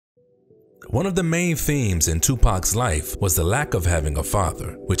One of the main themes in Tupac's life was the lack of having a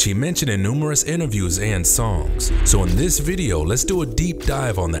father, which he mentioned in numerous interviews and songs. So in this video, let's do a deep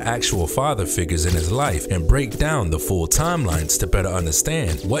dive on the actual father figures in his life and break down the full timelines to better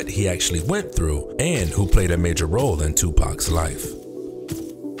understand what he actually went through and who played a major role in Tupac's life.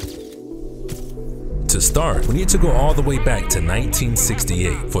 To start, we need to go all the way back to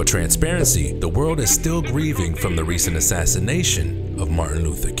 1968. For transparency, the world is still grieving from the recent assassination of Martin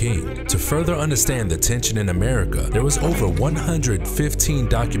Luther King. To further understand the tension in America, there was over 115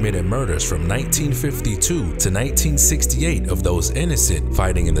 documented murders from 1952 to 1968 of those innocent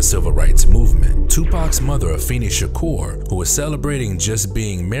fighting in the civil rights movement. Tupac's mother, Afeni Shakur, who was celebrating just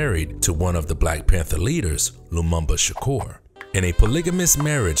being married to one of the Black Panther leaders, Lumumba Shakur, in a polygamous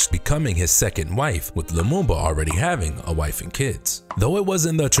marriage, becoming his second wife, with Lumumba already having a wife and kids. Though it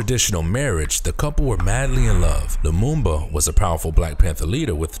wasn't the traditional marriage, the couple were madly in love. Lumumba was a powerful Black Panther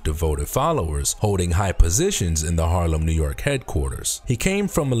leader with devoted followers, holding high positions in the Harlem, New York headquarters. He came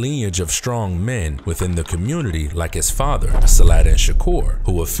from a lineage of strong men within the community like his father, Saladin Shakur,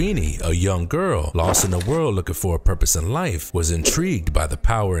 who Afeni, a young girl lost in the world looking for a purpose in life, was intrigued by the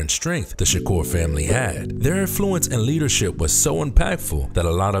power and strength the Shakur family had. Their influence and leadership was so impactful that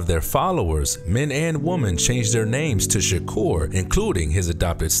a lot of their followers, men and women, changed their names to Shakur, including his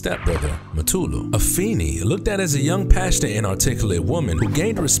adopted stepbrother, Mutulu. Afeni, looked at as a young, passionate, and articulate woman who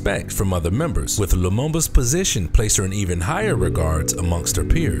gained respect from other members, with Lumumba's position placed her in even higher regards amongst her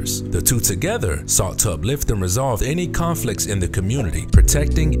peers. The two together sought to uplift and resolve any conflicts in the community,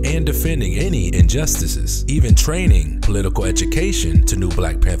 protecting and defending any injustices, even training political education to new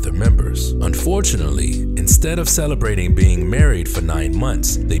Black Panther members. Unfortunately, instead of celebrating being married for 9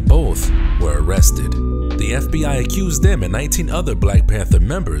 months, they both were arrested. The FBI accused them and 19 other Black Panther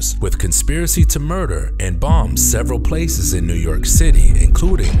members with conspiracy to murder and bomb several places in New York City,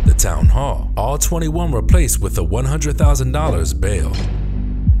 including the town hall. All 21 were placed with a $100,000 bail.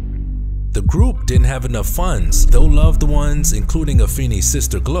 The group didn't have enough funds, though loved ones, including Afeni's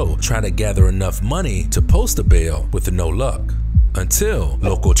sister Glo, tried to gather enough money to post a bail with no luck, until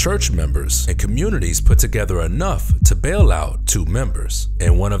local church members and communities put together enough to bail out 2 members.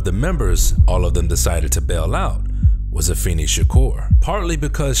 And one of the members all of them decided to bail out was Afeni Shakur, partly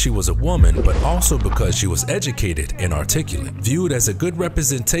because she was a woman, but also because she was educated and articulate, viewed as a good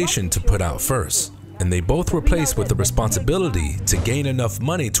representation to put out first. And they both were placed with the responsibility to gain enough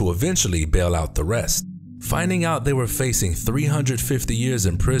money to eventually bail out the rest. Finding out they were facing 350 years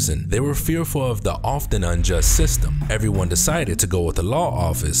in prison, they were fearful of the often unjust system. Everyone decided to go with the law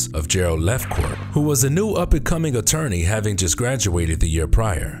office of Gerald Lefcourt, who was a new up-and-coming attorney having just graduated the year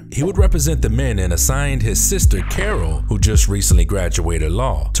prior. He would represent the men and assigned his sister Carol, who just recently graduated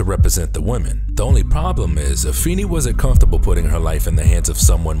law, to represent the women. The only problem is Afeni wasn't comfortable putting her life in the hands of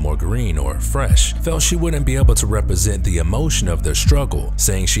someone more green or fresh, felt she wouldn't be able to represent the emotion of their struggle,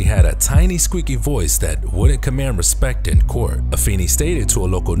 saying she had a tiny squeaky voice that wouldn't command respect in court. Afeni stated to a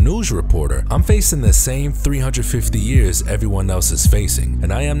local news reporter, "I'm facing the same 350 years everyone else is facing,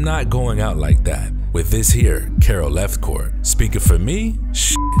 and I am not going out like that. With this here, Carol left court. Speaking for me?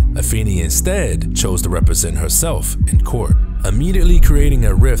 Shit." Afeni instead chose to represent herself in court, immediately creating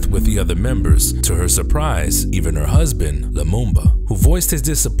a rift with the other members. To her surprise, even her husband, Lumumba, who voiced his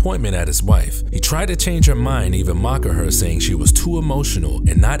disappointment at his wife. He tried to change her mind, even mocking her, saying she was too emotional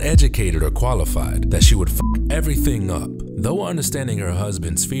and not educated or qualified, that she would f everything up. Though understanding her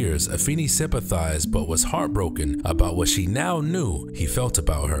husband's fears, Afeni sympathized but was heartbroken about what she now knew he felt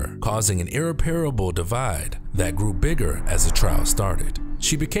about her, causing an irreparable divide that grew bigger as the trial started.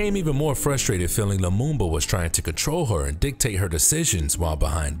 She became even more frustrated, feeling Lumumba was trying to control her and dictate her decisions while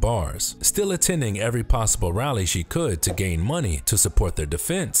behind bars, still attending every possible rally she could to gain money to support their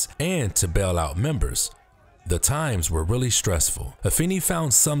defense and to bail out members. The times were really stressful. Afeni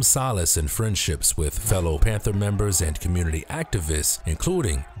found some solace in friendships with fellow Panther members and community activists,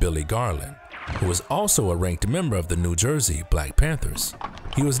 including Billy Garland, who was also a ranked member of the New Jersey Black Panthers.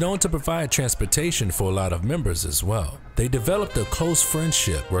 He was known to provide transportation for a lot of members as well. They developed a close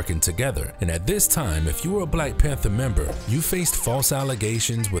friendship working together, and at this time, if you were a Black Panther member, you faced false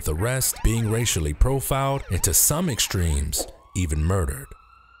allegations with arrest, being racially profiled, and to some extremes, even murdered.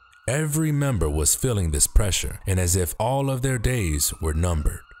 Every member was feeling this pressure, and as if all of their days were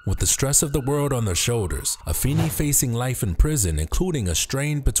numbered. With the stress of the world on their shoulders, Afeni facing life in prison, including a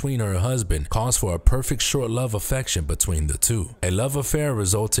strain between her husband, caused for a perfect short love affection between the two. A love affair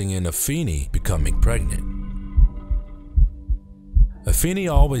resulting in Afeni becoming pregnant.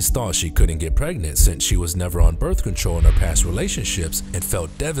 Afeni always thought she couldn't get pregnant since she was never on birth control in her past relationships and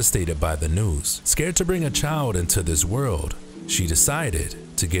felt devastated by the news. Scared to bring a child into this world, she decided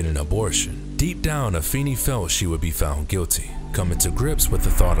to get an abortion. Deep down, Afeni felt she would be found guilty. Coming to grips with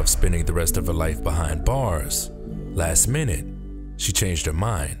the thought of spending the rest of her life behind bars, last minute, she changed her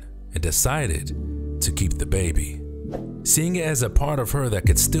mind and decided to keep the baby, seeing it as a part of her that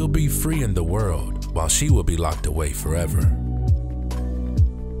could still be free in the world while she would be locked away forever.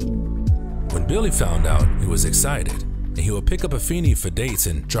 When Billy found out, he was excited, and he would pick up Afeni for dates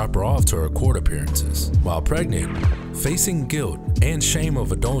and drop her off to her court appearances. While pregnant, facing guilt and shame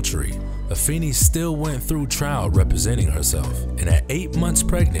of adultery, Afeni still went through trial representing herself, and at 8 months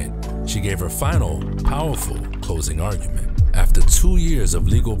pregnant, she gave her final, powerful closing argument. After 2 years of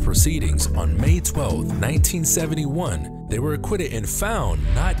legal proceedings, on May 12, 1971, they were acquitted and found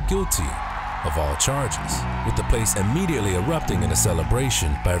not guilty of all charges, with the place immediately erupting in a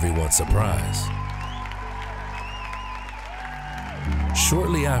celebration by everyone's surprise.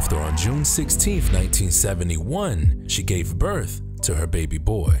 Shortly after, on June 16, 1971, she gave birth to her baby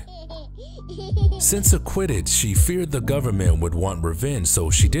boy. Since acquitted, she feared the government would want revenge, so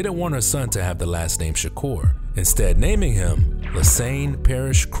she didn't want her son to have the last name Shakur, instead naming him Lassane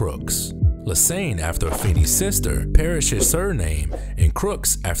Parrish Crooks. Lassane after Afeni's sister, Parrish his surname, and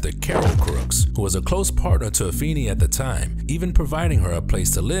Crooks after Carol Crooks, who was a close partner to Afeni at the time, even providing her a place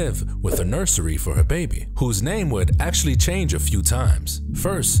to live with a nursery for her baby, whose name would actually change a few times.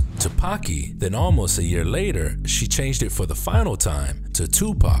 First to Paki, then almost a year later, she changed it for the final time to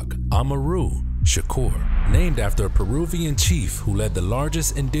Tupac Amaru Shakur, named after a Peruvian chief who led the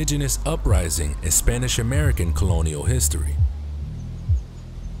largest indigenous uprising in Spanish-American colonial history.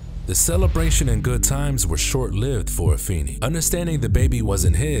 The celebration and good times were short-lived for Afeni. Understanding the baby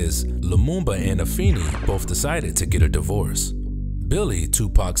wasn't his, Lumumba and Afeni both decided to get a divorce. Billy,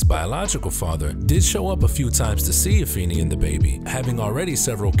 Tupac's biological father, did show up a few times to see Afeni and the baby. Having already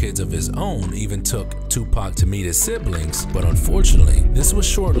several kids of his own, even took Tupac to meet his siblings, but unfortunately, this was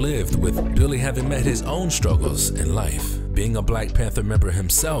short-lived, with Billy having met his own struggles in life. Being a Black Panther member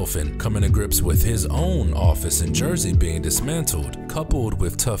himself and coming to grips with his own office in Jersey being dismantled, coupled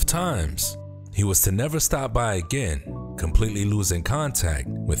with tough times, he was to never stop by again, completely losing contact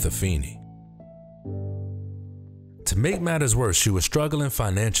with Afeni. To make matters worse, she was struggling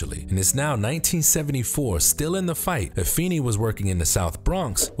financially, and it's now 1974, still in the fight. Afeni was working in the South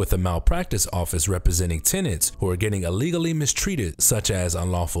Bronx with a malpractice office representing tenants who are getting illegally mistreated, such as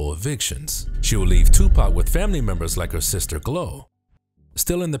unlawful evictions. She will leave Tupac with family members like her sister Glow.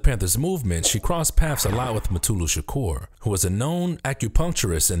 Still in the Panthers movement, she crossed paths a lot with Mutulu Shakur, who was a known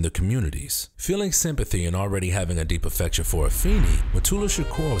acupuncturist in the communities. Feeling sympathy and already having a deep affection for Afeni, Mutulu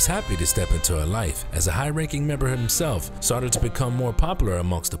Shakur was happy to step into her life, as a high-ranking member himself started to become more popular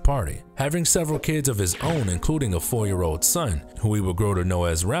amongst the party. Having several kids of his own, including a 4-year-old son, who he would grow to know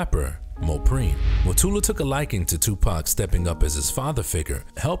as rapper Mopreme. Mutulu took a liking to Tupac stepping up as his father figure,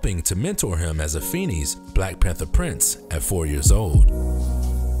 helping to mentor him as Afeni's Black Panther Prince at 4 years old.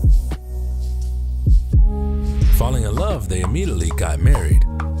 Falling in love, they immediately got married,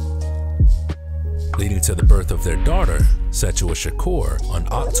 leading to the birth of their daughter, Setua Shakur, on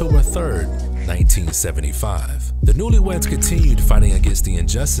October 3, 1975. The newlyweds continued fighting against the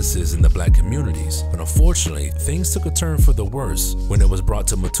injustices in the Black communities, but unfortunately, things took a turn for the worse when it was brought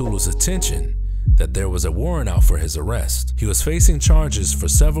to Mutulu's attention that there was a warrant out for his arrest. He was facing charges for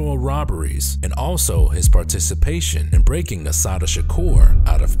several robberies and also his participation in breaking Assata Shakur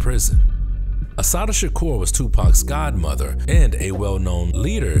out of prison. Assata Shakur was Tupac's godmother and a well-known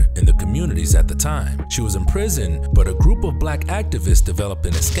leader in the communities at the time. She was in prison, but a group of Black activists developed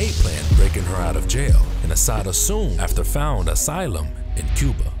an escape plan, breaking her out of jail, and Assata soon after found asylum in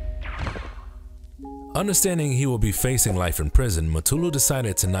Cuba. Understanding he would be facing life in prison, Mutulu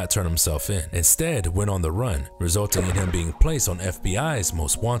decided to not turn himself in. Instead, went on the run, resulting in him being placed on FBI's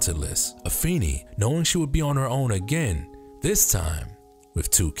most wanted list. Afeni, knowing she would be on her own again, this time with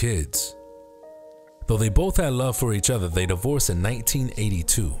 2 kids. Though they both had love for each other, they divorced in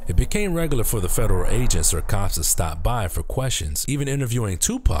 1982. It became regular for the federal agents or cops to stop by for questions, even interviewing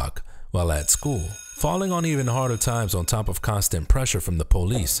Tupac while at school. Falling on even harder times on top of constant pressure from the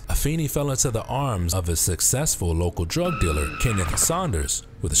police, Afeni fell into the arms of a successful local drug dealer, Kenneth Saunders,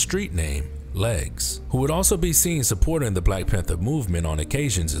 with a street name, Legs, who would also be seen supporting the Black Panther movement on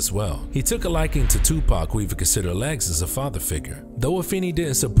occasions as well. He took a liking to Tupac, who even considered Legs as a father figure. Though Afeni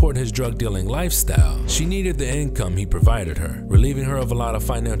didn't support his drug dealing lifestyle, she needed the income he provided her, relieving her of a lot of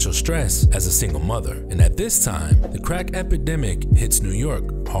financial stress as a single mother. And at this time, the crack epidemic hits New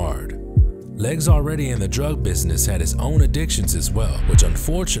York hard. Legs, already in the drug business, had his own addictions as well, which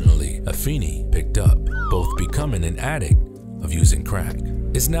unfortunately Afeni picked up, both becoming an addict of using crack.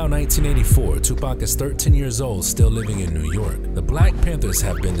 It's now 1984. Tupac is 13 years old, still living in New York. The Black Panthers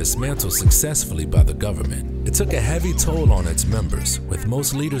have been dismantled successfully by the government. It took a heavy toll on its members. With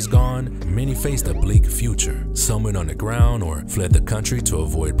most leaders gone, many faced a bleak future. Some went underground or fled the country to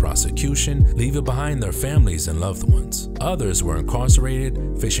avoid prosecution, leaving behind their families and loved ones. Others were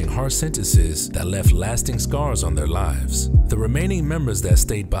incarcerated, facing harsh sentences that left lasting scars on their lives. The remaining members that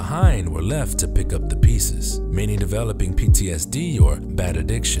stayed behind were left to pick up the pieces, many developing PTSD or bad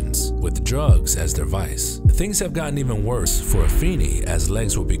addictions, with drugs as their vice. Things have gotten even worse for Afeni as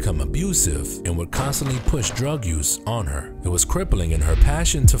Legs would become abusive and would constantly push drug use on her. It was crippling, and her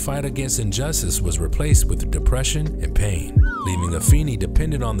passion to fight against injustice was replaced with depression and pain, leaving Afeni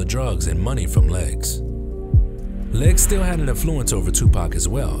dependent on the drugs and money from Legs. Legs still had an influence over Tupac as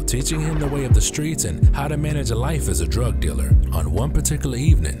well, teaching him the way of the streets and how to manage a life as a drug dealer. On one particular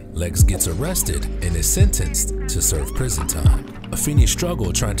evening, Legs gets arrested and is sentenced to serve prison time. Afeni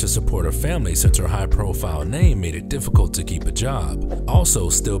struggled trying to support her family since her high-profile name made it difficult to keep a job, also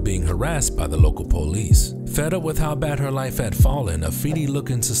still being harassed by the local police. Fed up with how bad her life had fallen, Afeni,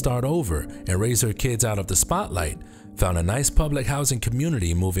 looking to start over and raise her kids out of the spotlight, found a nice public housing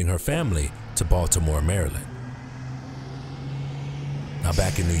community, moving her family to Baltimore, Maryland. Now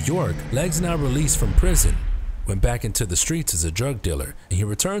back in New York, Legs, now released from prison, went back into the streets as a drug dealer, and he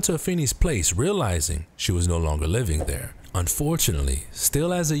returned to Afeni's place, realizing she was no longer living there. Unfortunately,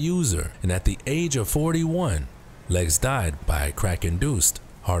 still as a user, and at the age of 41, Legs died by a crack-induced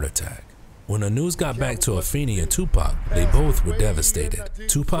heart attack. When the news got back to Afeni and Tupac, they both were devastated.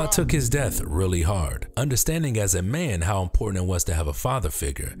 Tupac took his death really hard, understanding as a man how important it was to have a father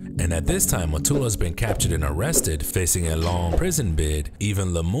figure. And at this time, Motula's been captured and arrested, facing a long prison bid.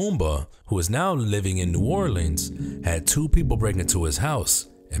 Even Lumumba, who is now living in New Orleans, had 2 people break into his house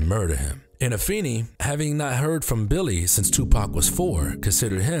and murder him. And Afeni, having not heard from Billy since Tupac was 4,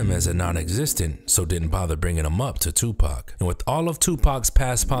 considered him as a non-existent, so didn't bother bringing him up to Tupac. And with all of Tupac's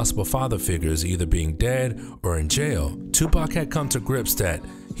past possible father figures either being dead or in jail, Tupac had come to grips that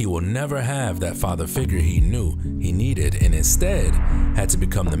he will never have that father figure he knew he needed, and instead had to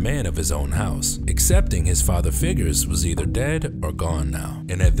become the man of his own house, accepting his father figures was either dead or gone now.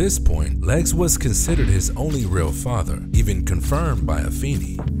 And at this point, Legs was considered his only real father, even confirmed by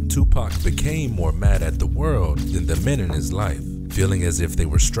Afeni. Tupac became more mad at the world than the men in his life, feeling as if they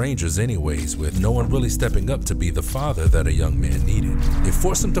were strangers anyways, with no one really stepping up to be the father that a young man needed. It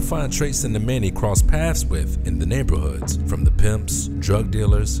forced him to find traits in the men he crossed paths with in the neighborhoods, from the pimps, drug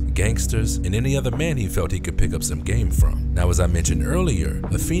dealers, gangsters, and any other man he felt he could pick up some game from. Now, as I mentioned earlier,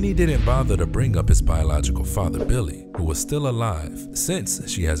 Afeni didn't bother to bring up his biological father Billy, who was still alive, since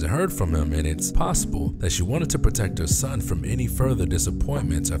she hasn't heard from him, and it's possible that she wanted to protect her son from any further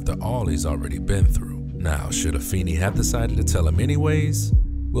disappointments after all he's already been through. Now, should Afeni have decided to tell him anyways,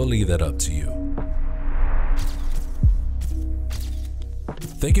 we'll leave that up to you.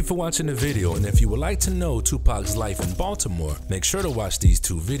 Thank you for watching the video, and if you would like to know Tupac's life in Baltimore, make sure to watch these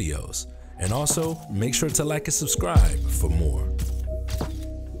 2 videos. And also, make sure to like and subscribe for more.